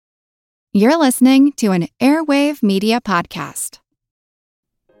You're listening to an Airwave Media Podcast.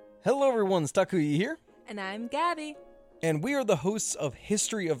 Hello everyone, Takuya here. And I'm Gabby. And we are the hosts of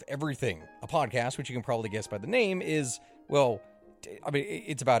History of Everything, a podcast which you can probably guess by the name is, well,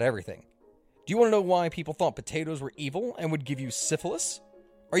 it's about everything. Do you want to know why people thought potatoes were evil and would give you syphilis?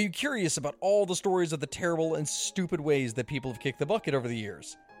 Are you curious about all the stories of the terrible and stupid ways that people have kicked the bucket over the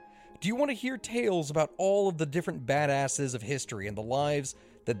years? Do you want to hear tales about all of the different badasses of history and the lives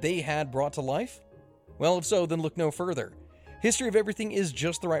that they had brought to life? Well, if so, then look no further. History of Everything is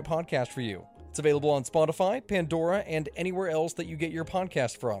just the right podcast for you. It's available on Spotify, Pandora, and anywhere else that you get your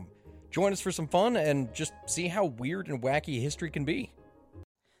podcast from. Join us for some fun and just see how weird and wacky history can be.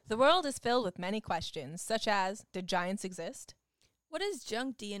 The world is filled with many questions, such as, did giants exist? What is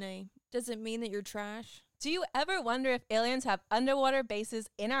junk DNA? Does it mean that you're trash? Do you ever wonder if aliens have underwater bases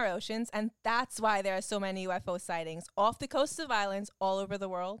in our oceans, and that's why there are so many UFO sightings off the coasts of islands all over the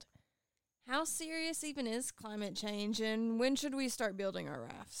world? How serious even is climate change, and when should we start building our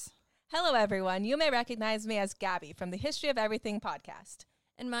rafts? Hello, everyone. You may recognize me as Gabby from the History of Everything podcast.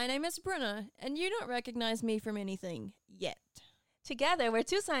 And my name is Bruna, and you don't recognize me from anything yet. Together, we're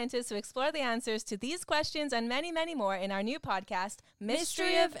two scientists who explore the answers to these questions and many, many more in our new podcast,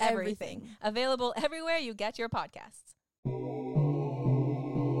 Mystery of Everything, available everywhere you get your podcasts.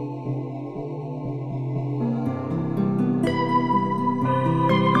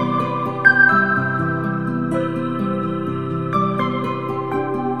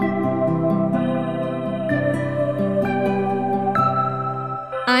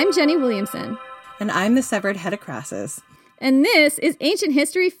 I'm Jenny Williamson. And I'm the severed head of Crassus. And this is Ancient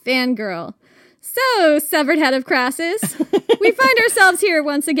History Fangirl. So, severed head of Crassus, we find ourselves here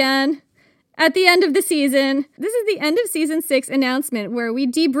once again at the end of the season. This is the end of season 6 announcement where we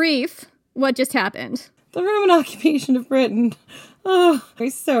debrief what just happened. The Roman occupation of Britain. Oh, it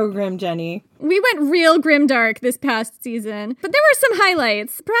was so grim, Jenny. We went real grimdark this past season, but there were some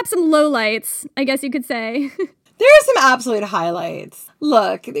highlights, perhaps some lowlights, I guess you could say. There are some absolute highlights.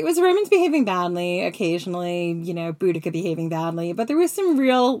 Look, it was Romans behaving badly, occasionally, Boudica behaving badly, but there was some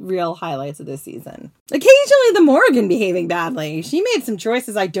real highlights of this season. Occasionally the Morrigan behaving badly. She made some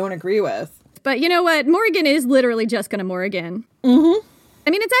choices I don't agree with. But you know what? Morrigan is literally just gonna Morrigan. Mm-hmm.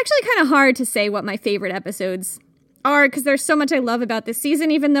 I mean, it's actually kind of hard to say what my favorite episodes are, because there's so much I love about this season,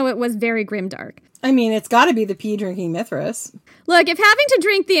 even though it was very grimdark. I mean, it's got to be the pee drinking Mithras. Look, if having to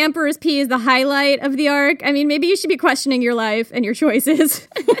drink the Emperor's pee is the highlight of the arc, I mean, maybe you should be questioning your life and your choices.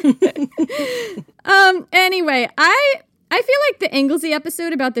 Anyway, I feel like the Anglesey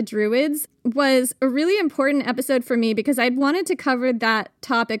episode about the Druids was a really important episode for me because I'd wanted to cover that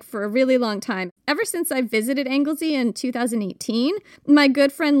topic for a really long time. Ever since I visited Anglesey in 2018, my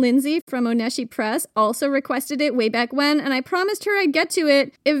good friend Lindsay from Oneshi Press also requested it way back when, and I promised her I'd get to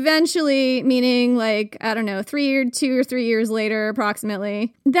it eventually, meaning 2 or 3 years later,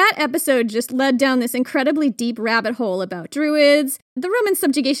 approximately. That episode just led down this incredibly deep rabbit hole about Druids, the Roman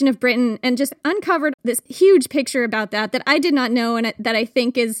subjugation of Britain, and just uncovered this huge picture about that I did not know and that I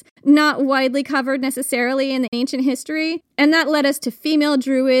think is not widely covered necessarily in the ancient history. And that led us to female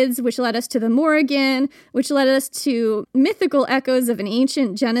Druids, which led us to the Morrigan, which led us to mythical echoes of an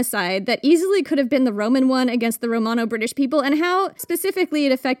ancient genocide that easily could have been the Roman one against the Romano-British people, and how specifically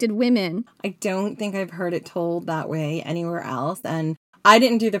it affected women. I don't think I've heard it told that way anywhere else, and I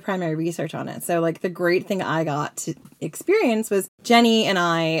didn't do the primary research on it. So, the great thing I got to experience was Jenny and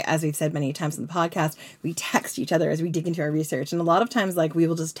I, as we've said many times on the podcast, we text each other as we dig into our research. And a lot of times, we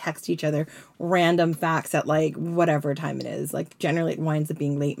will just text each other random facts at, whatever time it is. Generally, it winds up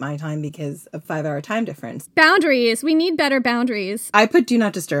being late my time because of 5-hour time difference. Boundaries. We need better boundaries. I put Do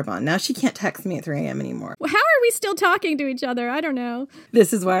Not Disturb on. Now she can't text me at 3 a.m. anymore. Well, how are we still talking to each other? I don't know.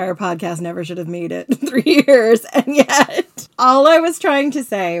 This is why our podcast never should have made it 3 years. And yet, all I was trying to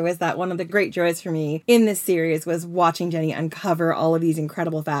say was that one of the great joys for me in this series was watching Jenny uncover all of these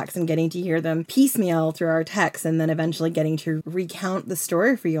incredible facts and getting to hear them piecemeal through our texts, and then eventually getting to recount the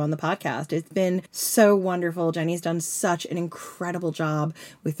story for you on the podcast. It's been so wonderful. Jenny's done such an incredible job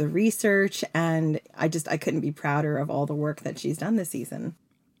with the research, and I couldn't be prouder of all the work that she's done this season.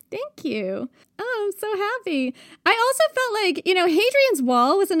 Thank you. Oh, I'm so happy. I also felt like, Hadrian's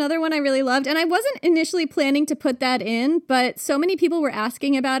Wall was another one I really loved, and I wasn't initially planning to put that in, but so many people were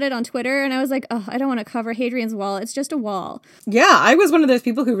asking about it on Twitter, and I was like, oh, I don't want to cover Hadrian's Wall. It's just a wall. Yeah, I was one of those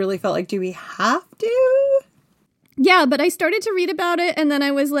people who really felt like, do we have to? Yeah, but I started to read about it, and then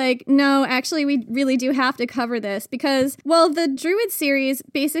I was like, no, actually, we really do have to cover this because, well, the Druid series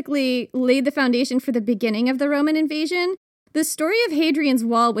basically laid the foundation for the beginning of the Roman invasion. The story of Hadrian's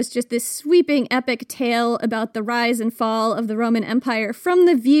Wall was just this sweeping epic tale about the rise and fall of the Roman Empire from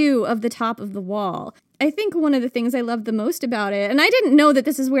the view of the top of the wall. I think one of the things I loved the most about it, and I didn't know that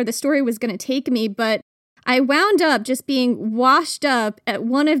this is where the story was going to take me, but I wound up just being washed up at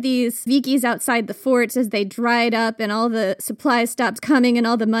one of these vikis outside the forts as they dried up and all the supplies stopped coming and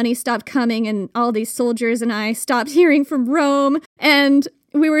all the money stopped coming and all these soldiers and I stopped hearing from Rome. And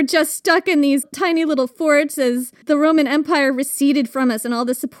we were just stuck in these tiny little forts as the Roman Empire receded from us and all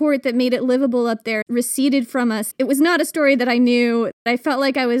the support that made it livable up there receded from us. It was not a story that I knew. I felt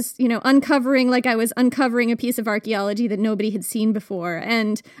like I was, uncovering a piece of archaeology that nobody had seen before.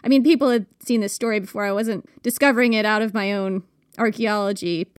 And I mean, people had seen this story before. I wasn't discovering it out of my own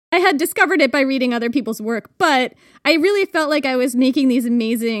archaeology. I had discovered it by reading other people's work, but I really felt like I was making these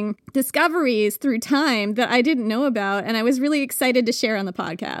amazing discoveries through time that I didn't know about, and I was really excited to share on the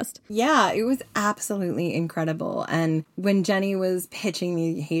podcast. Yeah, it was absolutely incredible. And when Jenny was pitching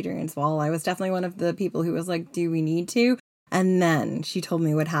me Hadrian's Wall, I was definitely one of the people who was like, do we need to? And then she told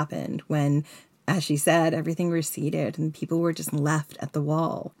me what happened when, as she said, everything receded and people were just left at the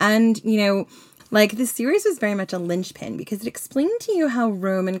wall. And, this series was very much a linchpin because it explained to you how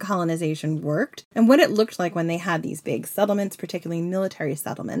Roman colonization worked and what it looked like when they had these big settlements, particularly military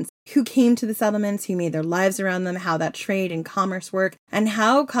settlements, who came to the settlements, who made their lives around them, how that trade and commerce worked, and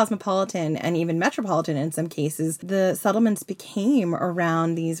how cosmopolitan and even metropolitan in some cases, the settlements became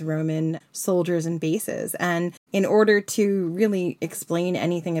around these Roman soldiers and bases. And in order to really explain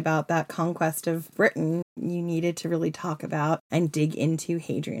anything about that conquest of Britain, you needed to really talk about and dig into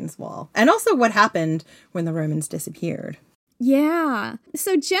Hadrian's Wall. And also what happened when the Romans disappeared. Yeah.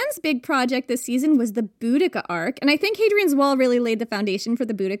 So Jen's big project this season was the Boudica arc, and I think Hadrian's Wall really laid the foundation for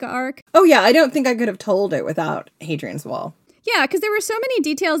the Boudica arc. Oh yeah, I don't think I could have told it without Hadrian's Wall. Yeah, because there were so many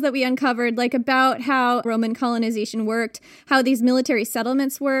details that we uncovered, like about how Roman colonization worked, how these military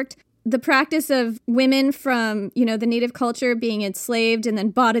settlements worked, the practice of women from, the native culture being enslaved and then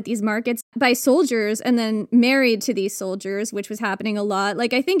bought at these markets by soldiers and then married to these soldiers, which was happening a lot.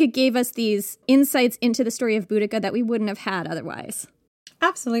 I think it gave us these insights into the story of Boudica that we wouldn't have had otherwise.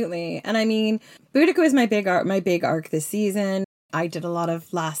 Absolutely. And I mean, Boudica was my big arc this season. I did a lot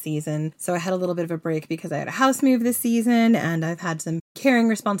of last season, so I had a little bit of a break because I had a house move this season and I've had some caring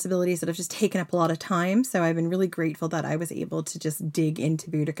responsibilities that have just taken up a lot of time. So I've been really grateful that I was able to just dig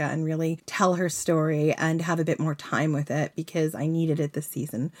into Boudica and really tell her story and have a bit more time with it because I needed it this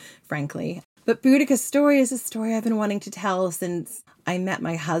season, frankly. But Boudica's story is a story I've been wanting to tell since I met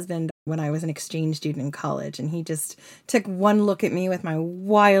my husband when I was an exchange student in college. And he just took one look at me with my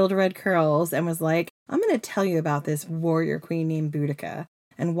wild red curls and was like, I'm going to tell you about this warrior queen named Boudica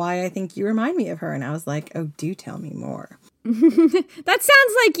and why I think you remind me of her. And I was like, oh, do tell me more. That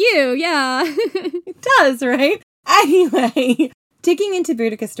sounds like you, yeah. It does, right? Anyway, digging into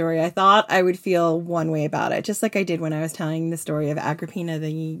Boudica's story, I thought I would feel one way about it, just like I did when I was telling the story of Agrippina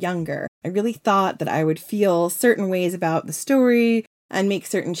the Younger. I really thought that I would feel certain ways about the story and make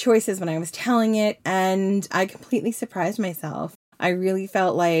certain choices when I was telling it, and I completely surprised myself. I really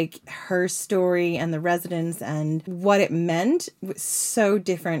felt like her story and the residents and what it meant was so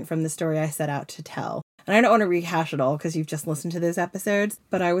different from the story I set out to tell. And I don't want to rehash it all because you've just listened to those episodes,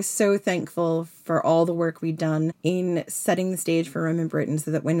 but I was so thankful for all the work we'd done in setting the stage for Roman Britain so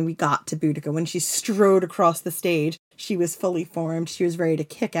that when we got to Boudica, when she strode across the stage, she was fully formed. She was ready to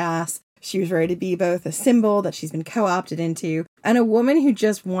kick ass. She was ready to be both a symbol that she's been co-opted into and a woman who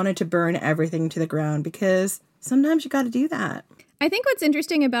just wanted to burn everything to the ground because sometimes you got to do that. I think what's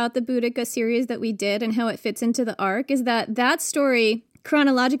interesting about the Boudica series that we did and how it fits into the arc is that story,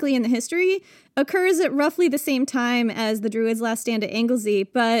 chronologically in the history, occurs at roughly the same time as the Druids' last stand at Anglesey,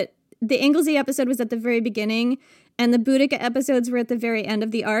 but the Anglesey episode was at the very beginning and the Boudica episodes were at the very end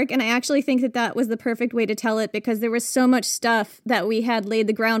of the arc, and I actually think that was the perfect way to tell it because there was so much stuff that we had laid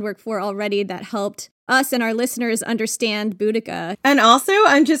the groundwork for already that helped us and our listeners understand Boudica. And also,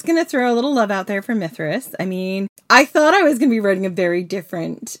 I'm just going to throw a little love out there for Mithras. I mean, I thought I was going to be writing a very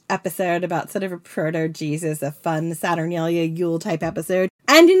different episode about sort of a proto-Jesus, a fun Saturnalia Yule type episode.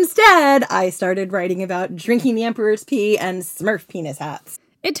 And instead, I started writing about drinking the Emperor's pee and Smurf penis hats.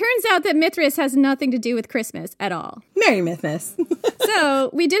 It turns out that Mithras has nothing to do with Christmas at all. Merry Mithras. So,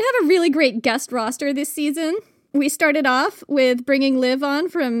 we did have a really great guest roster this season. We started off with bringing Liv on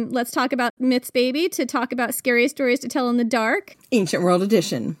from Let's Talk About Myths Baby to talk about scary stories to tell in the dark. Ancient World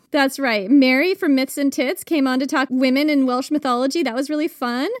Edition. That's right. Mary from Myths and Tits came on to talk women in Welsh mythology. That was really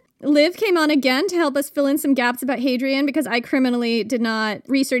fun. Liv came on again to help us fill in some gaps about Hadrian because I criminally did not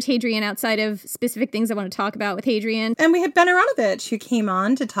research Hadrian outside of specific things I want to talk about with Hadrian. And we had Ben Aronovich who came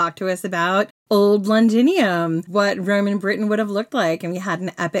on to talk to us about Old Londinium, what Roman Britain would have looked like. And we had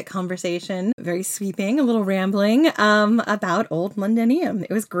an epic conversation, very sweeping, a little rambling, about Old Londinium.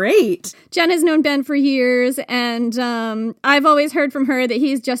 It was great. Jen has known Ben for years, and I've always heard from her that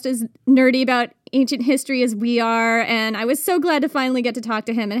he's just as nerdy about ancient history as we are, and I was so glad to finally get to talk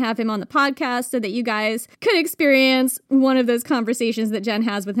to him and have him on the podcast so that you guys could experience one of those conversations that Jen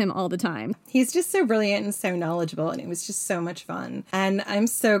has with him all the time. He's just so brilliant and so knowledgeable, and it was just so much fun. And I'm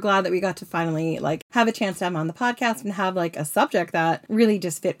so glad that we got to finally have a chance to have him on the podcast and have a subject that really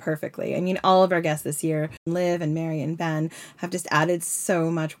just fit perfectly. I mean, all of our guests this year, Liv and Mary and Ben, have just added so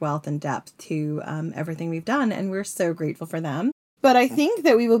much wealth and depth to everything we've done, and we're so grateful for them. But I think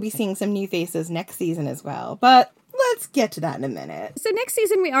that we will be seeing some new faces next season as well. But let's get to that in a minute. So next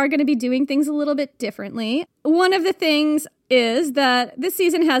season, we are going to be doing things a little bit differently. One of the things is that this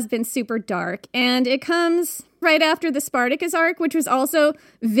season has been super dark, and it comes right after the Spartacus arc, which was also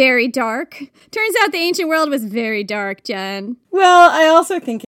very dark. Turns out the ancient world was very dark, Jen. Well, I also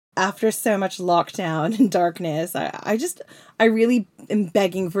think after so much lockdown and darkness, I really am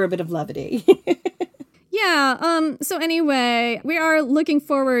begging for a bit of levity. Yeah, so anyway, we are looking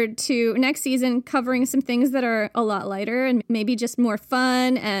forward to next season covering some things that are a lot lighter and maybe just more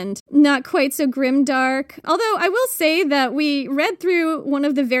fun and not quite so grimdark. Although I will say that we read through one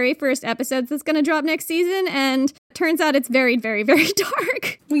of the very first episodes that's going to drop next season, and turns out it's very, very, very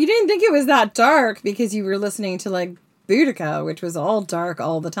dark. Well, you didn't think it was that dark because you were listening to Boudica, which was all dark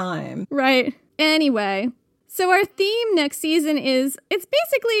all the time. Right. Anyway. So our theme next season is,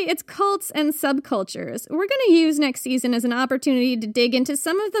 it's cults and subcultures. We're going to use next season as an opportunity to dig into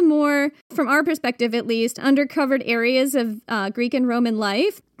some of the more, from our perspective at least, undercovered areas of Greek and Roman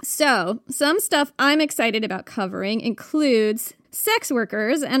life. So some stuff I'm excited about covering includes sex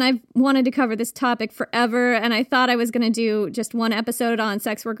workers, and I've wanted to cover this topic forever, and I thought I was going to do just one episode on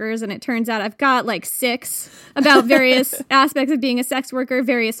sex workers, and it turns out I've got 6 about various aspects of being a sex worker,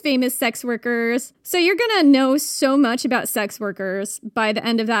 various famous sex workers. So you're going to know so much about sex workers by the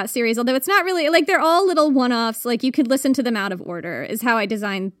end of that series, although it's not really, they're all little one-offs, you could listen to them out of order, is how I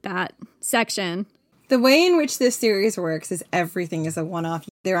designed that section. The way in which this series works is everything is a one-off.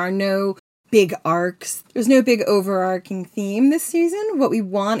 There are no big arcs. There's no big overarching theme this season. What we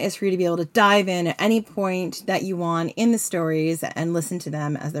want is for you to be able to dive in at any point that you want in the stories and listen to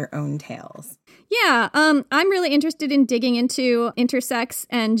them as their own tales. Yeah, I'm really interested in digging into intersex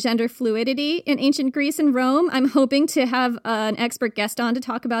and gender fluidity in ancient Greece and Rome. I'm hoping to have an expert guest on to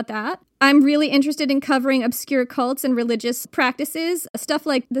talk about that. I'm really interested in covering obscure cults and religious practices, stuff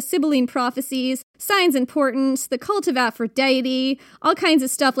like the Sibylline prophecies, signs and portents, the cult of Aphrodite, all kinds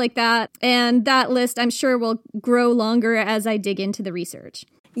of stuff like that. And that list, I'm sure, will grow longer as I dig into the research.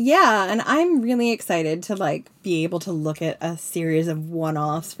 Yeah, and I'm really excited to be able to look at a series of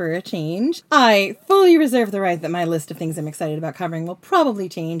one-offs for a change. I fully reserve the right that my list of things I'm excited about covering will probably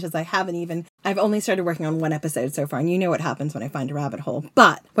change, as I've only started working on one episode so far, and you know what happens when I find a rabbit hole.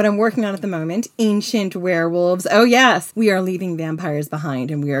 But what I'm working on at the moment, ancient werewolves. Oh yes, we are leaving vampires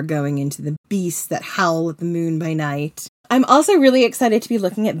behind, and we are going into the beasts that howl at the moon by night. I'm also really excited to be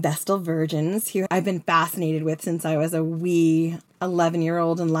looking at Vestal virgins, who I've been fascinated with since I was a wee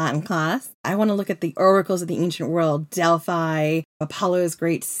 11-year-old in Latin class. I want to look at the oracles of the ancient world, Delphi, Apollo's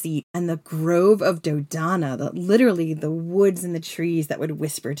great seat, and the Grove of Dodona, literally the woods and the trees that would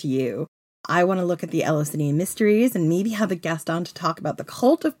whisper to you. I want to look at the Eleusinian mysteries and maybe have a guest on to talk about the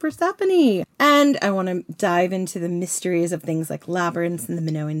cult of Persephone. And I want to dive into the mysteries of things like labyrinths and the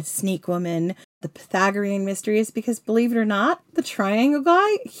Minoan snake woman, the Pythagorean mysteries, because believe it or not, the triangle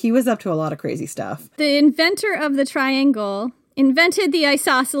guy, he was up to a lot of crazy stuff. The inventor of the triangle invented the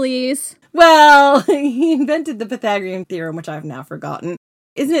isosceles. Well, he invented the Pythagorean theorem, which I've now forgotten.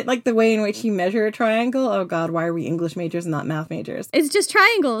 Isn't it the way in which you measure a triangle? Oh God, why are we English majors and not math majors? It's just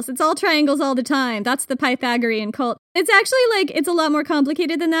triangles. It's all triangles all the time. That's the Pythagorean cult. It's actually it's a lot more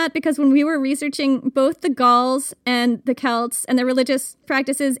complicated than that, because when we were researching both the Gauls and the Celts and their religious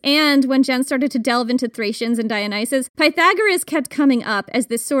practices, and when Jen started to delve into Thracians and Dionysus, Pythagoras kept coming up as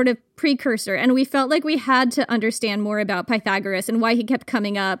this sort of precursor, and we felt like we had to understand more about Pythagoras and why he kept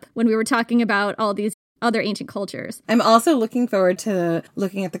coming up when we were talking about all these other ancient cultures. I'm also looking forward to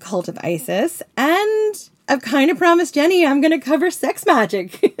looking at the cult of Isis, and I've kind of promised Jenny I'm going to cover sex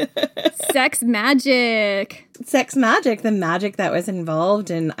magic. Sex magic. Sex magic, the magic that was involved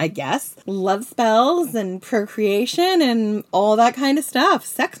in, I guess, love spells and procreation and all that kind of stuff.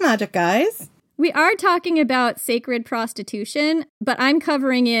 Sex magic, guys. We are talking about sacred prostitution, but I'm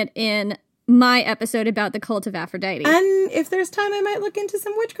covering it in my episode about the cult of Aphrodite. And if there's time, I might look into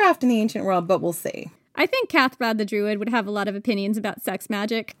some witchcraft in the ancient world, but we'll see. I think Cathbad the Druid would have a lot of opinions about sex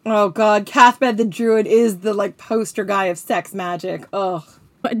magic. Oh God, Cathbad the Druid is the like poster guy of sex magic. Ugh.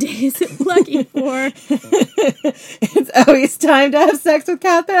 What day is it lucky for? It's always time to have sex with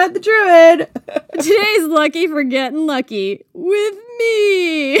Cathbad the Druid. Today's lucky for getting lucky with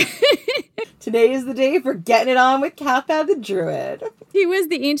me. Today is the day for getting it on with Cathbad the Druid. He was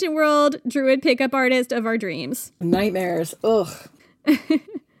the ancient world druid pickup artist of our dreams. Nightmares. Ugh.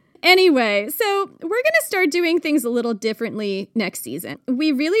 Anyway, so we're going to start doing things a little differently next season.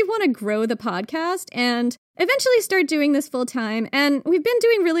 We really want to grow the podcast and eventually start doing this full time. And we've been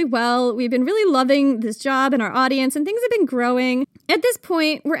doing really well. We've been really loving this job and our audience, and things have been growing. At this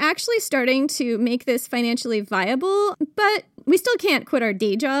point, we're actually starting to make this financially viable, but we still can't quit our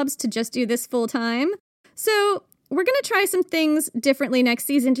day jobs to just do this full time. So we're going to try some things differently next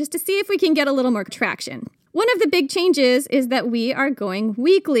season just to see if we can get a little more traction. One of the big changes is that we are going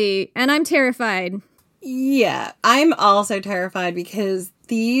weekly, and I'm terrified. Yeah, I'm also terrified because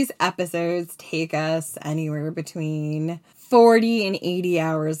these episodes take us anywhere between 40 and 80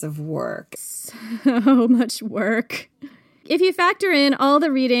 hours of work. So much work. If you factor in all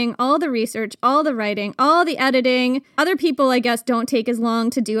the reading, all the research, all the writing, all the editing, other people, I guess, don't take as long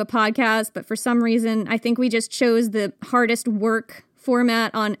to do a podcast, but for some reason, I think we just chose the hardest work format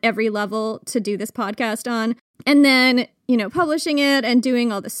on every level to do this podcast on. And then, publishing it and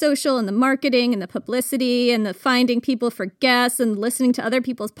doing all the social and the marketing and the publicity and the finding people for guests and listening to other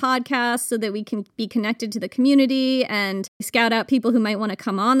people's podcasts so that we can be connected to the community and scout out people who might want to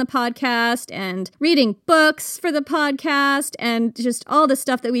come on the podcast and reading books for the podcast and just all the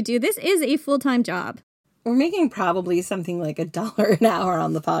stuff that we do. This is a full-time job. We're making probably something like $1 an hour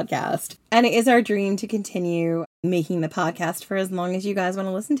on the podcast. And it is our dream to continue making the podcast for as long as you guys want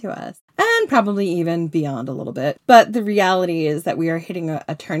to listen to us. And probably even beyond a little bit. But the reality is that we are hitting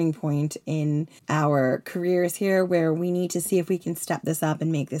a turning point in our careers here where we need to see if we can step this up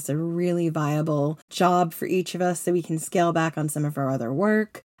and make this a really viable job for each of us so we can scale back on some of our other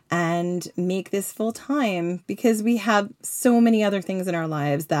work and make this full time because we have so many other things in our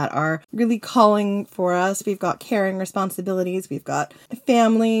lives that are really calling for us. We've got caring responsibilities, we've got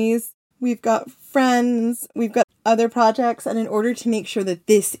families, we've got friends, we've got other projects. And in order to make sure that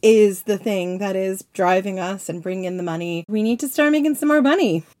this is the thing that is driving us and bringing in the money, we need to start making some more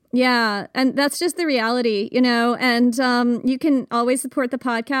money. Yeah, and that's just the reality, and you can always support the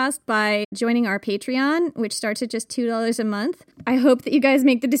podcast by joining our Patreon, which starts at just $2 a month. I hope that you guys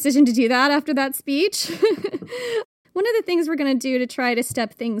make the decision to do that after that speech. One of the things we're going to do to try to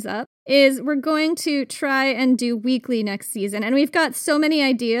step things up is we're going to try and do weekly next season. And we've got so many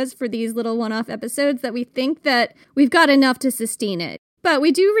ideas for these little one-off episodes that we think that we've got enough to sustain it. But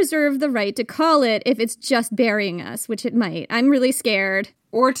we do reserve the right to call it if it's just burying us, which it might. I'm really scared.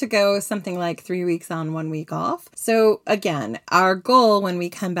 Or to go something like 3 weeks on, 1 week off. So again, our goal when we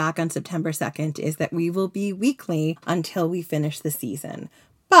come back on September 2nd is that we will be weekly until we finish the season.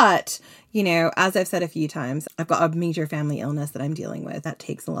 But, as I've said a few times, I've got a major family illness that I'm dealing with. That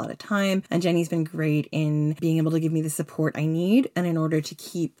takes a lot of time. And Jenny's been great in being able to give me the support I need. And in order to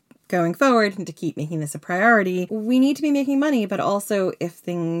keep going forward and to keep making this a priority, we need to be making money, but also if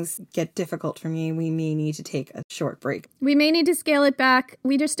things get difficult for me, we may need to take a short break. We may need to scale it back.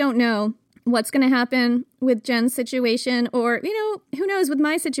 We just don't know what's going to happen with Jen's situation or, who knows with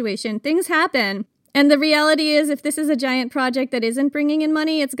my situation. Things happen. And the reality is if this is a giant project that isn't bringing in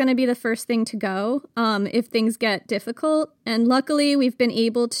money, it's going to be the first thing to go if things get difficult. And luckily, we've been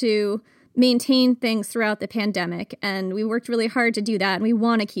able to maintain things throughout the pandemic, and we worked really hard to do that, and we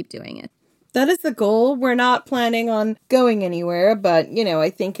want to keep doing it. That is the goal. We're not planning on going anywhere, but, I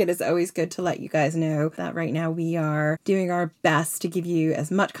think it is always good to let you guys know that right now we are doing our best to give you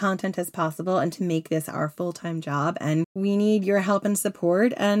as much content as possible and to make this our full-time job, and we need your help and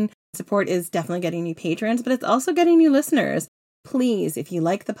support, and support is definitely getting new patrons, but it's also getting new listeners. Please, if you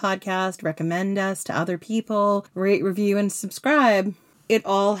like the podcast, recommend us to other people, rate, review, and subscribe. It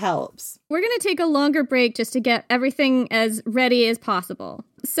all helps. We're going to take a longer break just to get everything as ready as possible.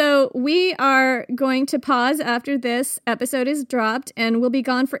 So we are going to pause after this episode is dropped, and we'll be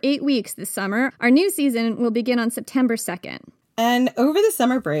gone for 8 weeks this summer. Our new season will begin on September 2nd. And over the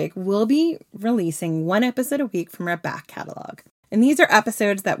summer break, we'll be releasing 1 episode a week from our back catalog. And these are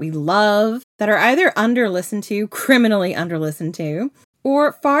episodes that we love, that are either under-listened to, criminally under-listened to,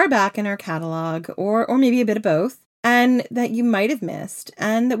 or far back in our catalog, or maybe a bit of both. And that you might have missed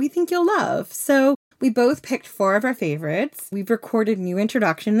and that we think you'll love. So we both picked 4 of our favorites. We've recorded new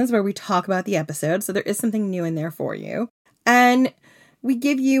introductions where we talk about the episode. So there is something new in there for you. And We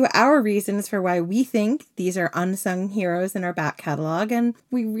give you our reasons for why we think these are unsung heroes in our back catalog, and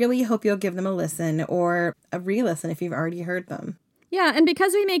we really hope you'll give them a listen or a re-listen if you've already heard them. Yeah, and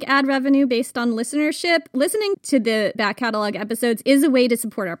because we make ad revenue based on listenership, listening to the back catalog episodes is a way to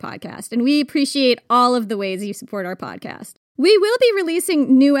support our podcast, and we appreciate all of the ways you support our podcast. We will be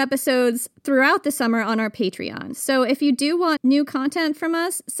releasing new episodes throughout the summer on our Patreon. So if you do want new content from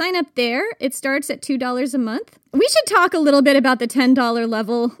us, sign up there. It starts at $2 a month. We should talk a little bit about the $10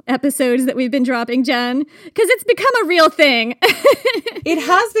 level episodes that we've been dropping, Jen, because it's become a real thing. It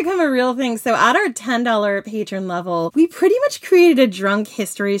has become a real thing. So at our $10 patron level, we pretty much created a drunk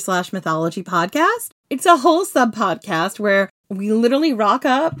history/mythology podcast. It's a whole sub-podcast where we literally rock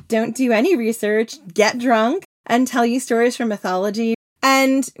up, don't do any research, get drunk, and tell you stories from mythology.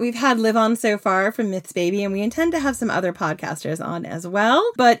 And we've had Liv on so far from Myths Baby, and we intend to have some other podcasters on as well.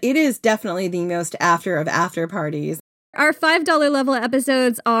 But it is definitely the most after of after parties. Our $5 level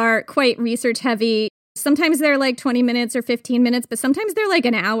episodes are quite research heavy. Sometimes they're like 20 minutes or 15 minutes, but sometimes they're like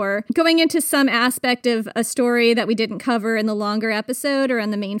an hour, going into some aspect of a story that we didn't cover in the longer episode or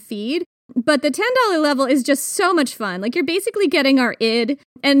on the main feed. But the $10 level is just so much fun. Like, you're basically getting our id.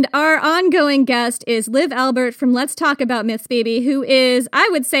 And our ongoing guest is Liv Albert from Let's Talk About Myths Baby, who is, I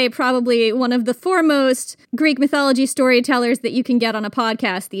would say, probably one of the foremost Greek mythology storytellers that you can get on a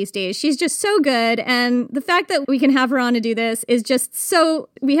podcast these days. She's just so good. And the fact that we can have her on to do this is just so,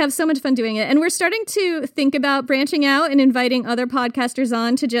 we have so much fun doing it. And we're starting to think about branching out and inviting other podcasters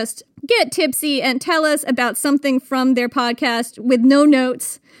on to just get tipsy and tell us about something from their podcast with no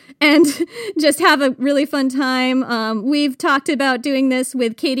notes and just have a really fun time. We've talked about doing this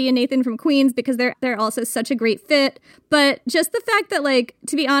with Katie and Nathan from Queens because they're also such a great fit. But just the fact that, like,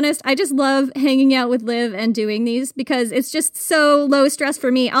 to be honest, I just love hanging out with Liv and doing these because it's just so low stress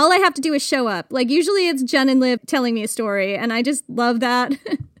for me. All I have to do is show up. Like, usually it's Jen and Liv telling me a story, and I just love that.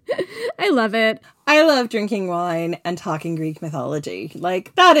 I love it. I love drinking wine and talking Greek mythology.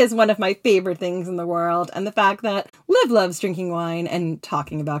 Like, that is one of my favorite things in the world. And the fact that Liv loves drinking wine and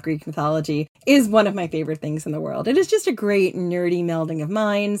talking about Greek mythology is one of my favorite things in the world. It is just a great nerdy melding of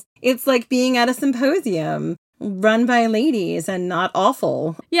minds. It's like being at a symposium run by ladies and not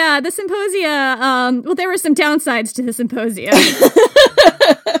awful. Yeah, the symposia, well, there were some downsides to the symposia.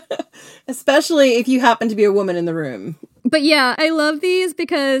 Especially if you happen to be a woman in the room. But yeah, I love these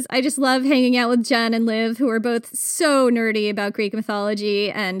because I just love hanging out with Jen and Liv, who are both so nerdy about Greek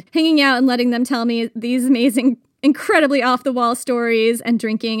mythology, and hanging out and letting them tell me these amazing, incredibly off-the-wall stories and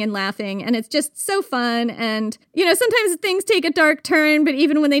drinking and laughing. And it's just so fun. And, you know, sometimes things take a dark turn, but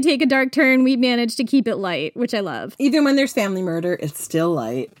even when they take a dark turn, we manage to keep it light, which I love. Even when there's family murder, it's still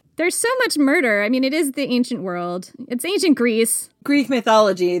light. There's so much murder. I mean, it is the ancient world. It's ancient Greece. Greek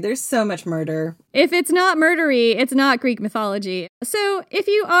mythology, there's so much murder. If it's not murdery, it's not Greek mythology. So if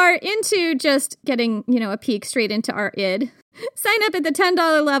you are into just getting, you know, a peek straight into our id, sign up at the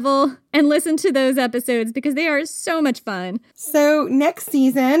 $10 level and listen to those episodes because they are so much fun. So next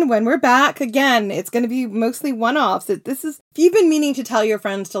season, when we're back, again, it's going to be mostly one-offs. If you've been meaning to tell your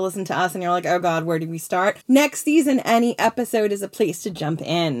friends to listen to us and you're like, oh God, where do we start? Next season, any episode is a place to jump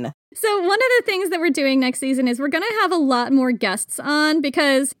in. So one of the things that we're doing next season is we're going to have a lot more guests on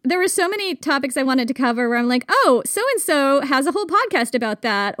because there were so many topics I wanted to cover where I'm like, oh, so-and-so has a whole podcast about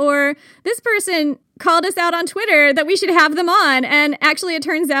that. Or this person called us out on Twitter that we should have them on. And actually, it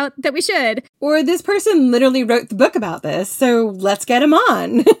turns out that we should. Or this person literally wrote the book about this, so let's get him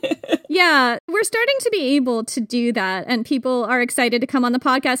on. Yeah, we're starting to be able to do that. And people are excited to come on the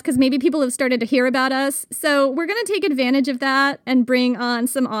podcast because maybe people have started to hear about us. So we're going to take advantage of that and bring on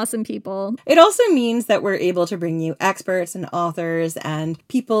some awesome people. It also means that we're able to bring you experts and authors and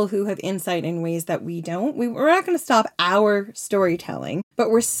people who have insight in ways that we don't. We're not going to stop our storytelling, but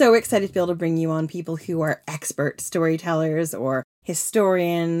we're so excited to be able to bring you on people who are expert storytellers or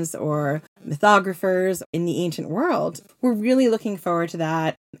historians or mythographers in the ancient world. We're really looking forward to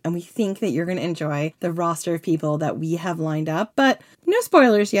that, and we think that you're going to enjoy the roster of people that we have lined up, but no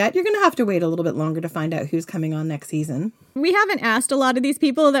spoilers yet. You're going to have to wait a little bit longer to find out who's coming on next season. We haven't asked a lot of these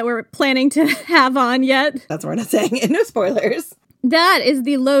people that we're planning to have on yet. That's what we're not saying. No spoilers. That is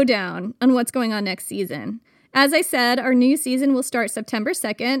the lowdown on what's going on next season. As I said, our new season will start September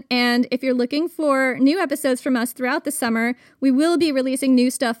 2nd, and if you're looking for new episodes from us throughout the summer, we will be releasing new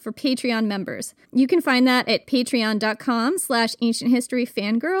stuff for Patreon members. You can find that at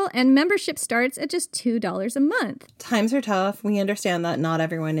patreon.com/ancienthistoryfangirl, and membership starts at just $2 a month. Times are tough. We understand that not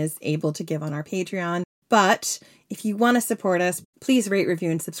everyone is able to give on our Patreon, but if you want to support us, please rate,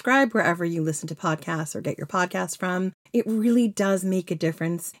 review, and subscribe wherever you listen to podcasts or get your podcast from. It really does make a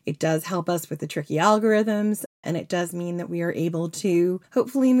difference. It does help us with the tricky algorithms. And it does mean that we are able to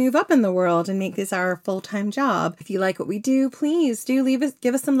hopefully move up in the world and make this our full-time job. If you like what we do, please do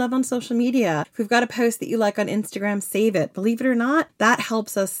give us some love on social media. If we've got a post that you like on Instagram, save it. Believe it or not, that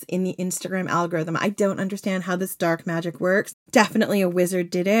helps us in the Instagram algorithm. I don't understand how this dark magic works. Definitely a wizard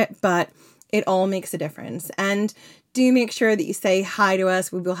did it, but it all makes a difference. And do make sure that you say hi to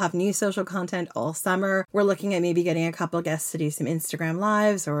us. We will have new social content all summer. We're looking at maybe getting a couple guests to do some Instagram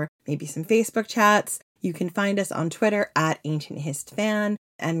lives or maybe some Facebook chats. You can find us on Twitter at Ancient Hist Fan,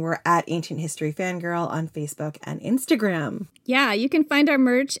 and we're at Ancient History Fangirl on Facebook and Instagram. Yeah, you can find our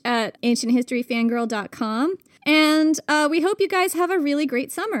merch at ancienthistoryfangirl.com. And we hope you guys have a really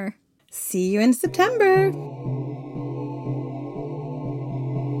great summer. See you in September.